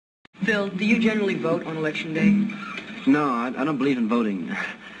Bill, do you generally vote on Election Day? No, I don't believe in voting.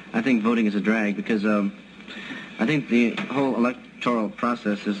 I think voting is a drag because I think the whole electoral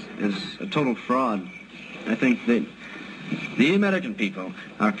process is a total fraud. I think that the American people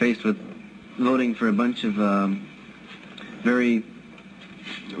are faced with voting for a bunch of very...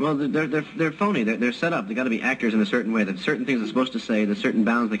 Well, they're phony. They're set up. They've got to be actors in a certain way. There's certain things they're supposed to say. There's certain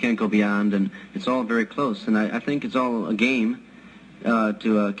bounds they can't go beyond, and it's all very close. And I think it's all a game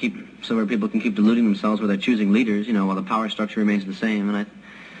to keep so where people can keep deluding themselves where they're choosing leaders, you know, while the power structure remains the same. And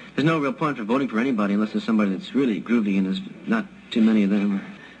there's no real point for voting for anybody unless there's somebody that's really groovy, and there's not too many of them.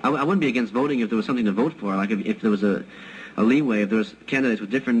 I wouldn't be against voting if there was something to vote for. Like if there was a leeway, if there was candidates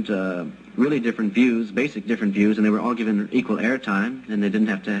with different, really different views, basic different views, and they were all given equal airtime, and they didn't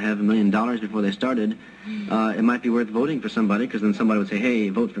have to have $1 million before they started, it might be worth voting for somebody, because then somebody would say, hey,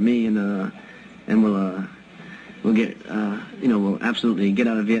 vote for me, and we'll get, you know, we'll absolutely get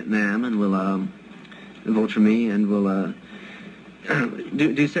out of Vietnam, and we'll vote for me, and we'll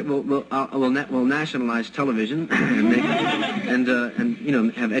we'll nationalize television and make and you know,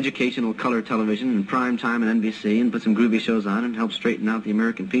 have educational color television and prime time and NBC, and put some groovy shows on and help straighten out the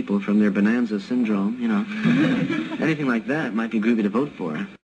American people from their bonanza syndrome. You know, anything like that might be groovy to vote for.